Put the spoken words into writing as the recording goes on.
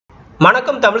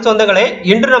வணக்கம் தமிழ் சொந்தங்களே,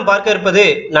 இன்று நாம் பார்க்க இருப்பது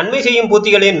நன்மை செய்யும்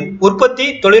பூத்திகளின் உற்பத்தி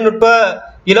தொழில்நுட்ப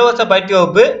இலவச பயிற்சி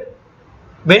வகுப்பு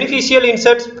beneficial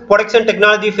insects production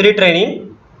technology free training.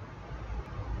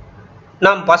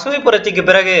 நாம் பசுமை புரட்சிக்கு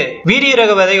பிறகு வீரிய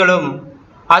ரக விதைகளும்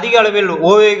அதிக அளவில்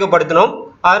உபயோகப்படுத்தினோம்.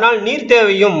 அதனால் நீர்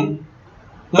தேவையும்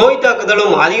நோய்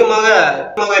தாக்குதலும் அதிகமாக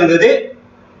இருந்தது.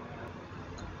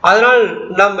 அதனால்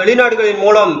நாம் வெளிநாடுகளின்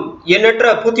மூலம்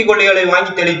எண்ணற்ற பூச்சிக்கொல்லிகளை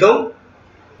வாங்கி தெளித்தோம்.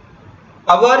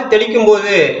 அவ்வாறு தெளிக்கும்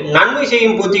போது நன்மை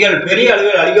செய்யும் பூச்சிகள் பெரிய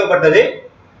அளவில் அழிக்கப்பட்டது.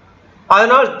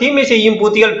 அதனால் தீமை செய்யும்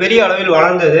பூச்சிகள் பெரிய அளவில்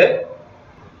வளர்ந்தது.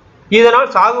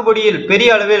 இதனால் சாகுபடியில் பெரிய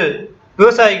அளவில்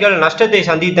விவசாயிகள் நஷ்டத்தை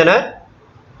சந்தித்தனர்.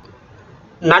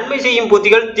 நன்மை செய்யும்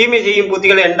பூச்சிகள் தீமை செய்யும்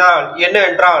பூச்சிகள் என்றால் என்ன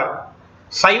என்றால்,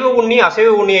 சைவ உண்ணி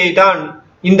அசைவ உண்ணியை தான்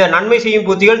இந்த நன்மை செய்யும்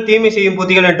பூச்சிகள் தீமை செய்யும்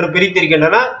பூச்சிகள் என்று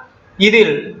பிரித்திருக்கின்றன.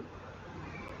 இதில்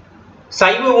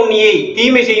சைவ உண்ணியை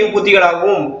தீமை செய்யும்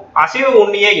பூச்சிகளாகவும் அசைவ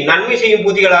உண்ணியை நன்மை செய்யும்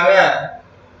பூச்சிகளாக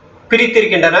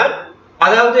பிரித்திருக்கின்றனர்.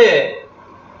 அதாவது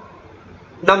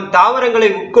நம் தாவரங்களை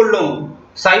உட்கொள்ளும்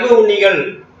சைவ உண்ணிகள்,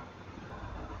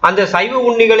 அந்த சைவ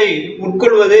உண்ணிகளை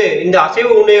உட்கொள்வது இந்த அசைவ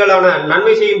உண்ணிகளான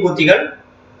நன்மை செய்யும் பூச்சிகள்.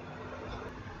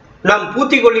 நம்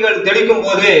பூச்சிக்கொல்லிகள் தெளிக்கும்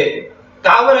போது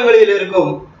தாவரங்களில்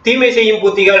இருக்கும் தீமை செய்யும்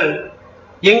பூச்சிகள்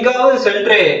எங்காவது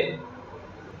சென்று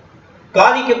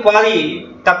பாதிக்கு பாதி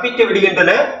தப்பித்து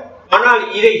விடுகின்றன. ஆனால்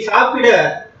இதை சாப்பிட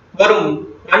வரும்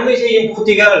நன்மை செய்யும்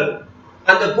பூச்சிகள்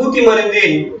அந்த பூச்சி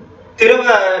மருந்தின் திரவ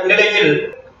நிலையில்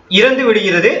இறந்து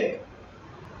விடுகிறது.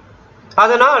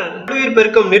 அதனால் உயிர்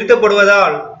பெருக்கம்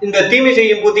நிறுத்தப்படுவதால் இந்த தீமை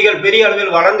செய்யும் பூச்சிகள் பெரிய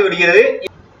அளவில் வளர்ந்து விடுகிறது.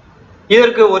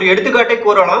 இதற்கு ஒரு எடுத்துக்காட்டை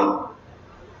கூறலாம்.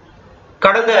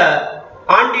 கடந்த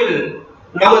ஆண்டில்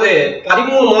நமது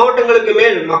 13 மாவட்டங்களுக்கு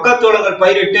மேல் மக்காச்சோளங்கள்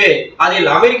பயிரிட்டு அதில்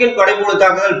அமெரிக்கன் படைப்புழு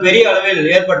தாக்குதல் பெரிய அளவில்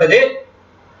ஏற்பட்டது.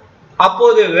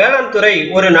 அப்போது வேளாண் துறை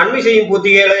ஒரு நன்மை செய்யும்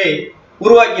பூச்சிகளை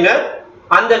உருவாக்கினர்.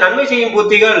 அந்த நன்மை செய்யும்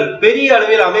பூச்சிகள் பெரிய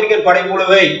அளவில் அமெரிக்கன்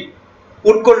படைப்புழுவை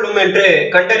உட்கொள்ளும் என்று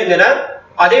கண்டறிந்தனர்.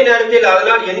 அதே நேரத்தில்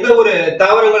அதனால் எந்த ஒரு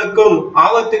தாவரங்களுக்கும்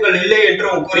ஆபத்துகள் இல்லை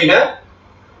என்றும் கூறினர்.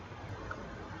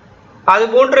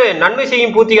 அதுபோன்று நன்மை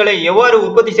செய்யும் பூச்சிகளை எவ்வாறு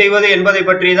உற்பத்தி செய்வது என்பதை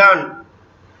பற்றி தான்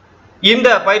இந்த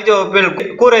பயிற்சி வகுப்பில்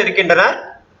கூற இருக்கின்றனர்.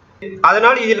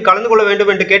 அதனால் இதில் கலந்து கொள்ள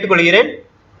வேண்டும் என்று கேட்டுக்கொள்கிறேன்.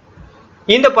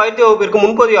 இந்த பயிற்சி வகுப்பிற்கு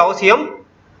முன்பதிவு அவசியம்.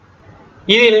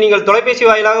 இதில் நீங்கள் தொலைபேசி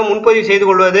வாயிலாக முன்பதிவு செய்து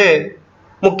கொள்வது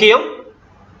முக்கியம்.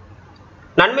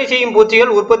 நன்மை செய்யும்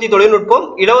பூச்சிகள் உற்பத்தி தொழில்நுட்பம்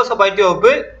இலவச பயிற்சி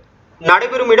வகுப்பு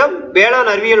நடைபெறும் இடம் வேளாண்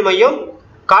அறிவியல் மையம்,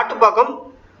 காட்டுப்பாக்கம்,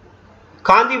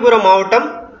 காஞ்சிபுரம் மாவட்டம்.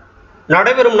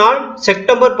 நடைபெறும் நாள்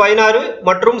செப்டம்பர் 16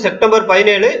 மற்றும் செப்டம்பர்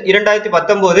 17,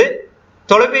 2019.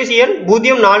 தொலைபேசி எண்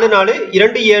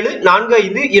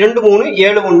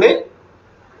 044274522371.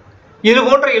 இது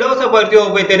போன்ற இலவச பயிற்சி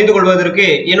வகுப்பை தெரிந்து கொள்வதற்கு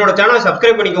என்னோட சேனலை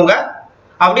சப்ஸ்கிரைப் பண்ணிக்கோங்க.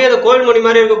 அப்படியே அந்த கோவில் மணி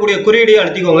மாதிரி இருக்கக்கூடிய குறியீடை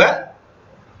அழுத்திக்கோங்க.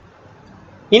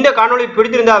 இந்த காணொளி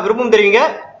பிடித்திருந்தா விருப்பம் தெரிவிங்க.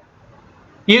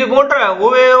 இது போன்ற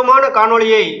உபயோகமான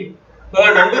காணொளியை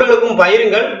உங்கள் நண்பர்களுக்கும்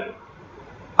பகிருங்கள்.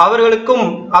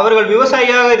 அவர்கள்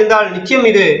விவசாயியாக இருந்தால் நிச்சயம்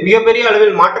இது மிகப்பெரிய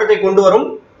அளவில் மாற்றத்தை கொண்டு வரும்.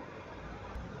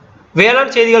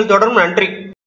 வேளாண் செய்திகள் தொடரும். நன்றி.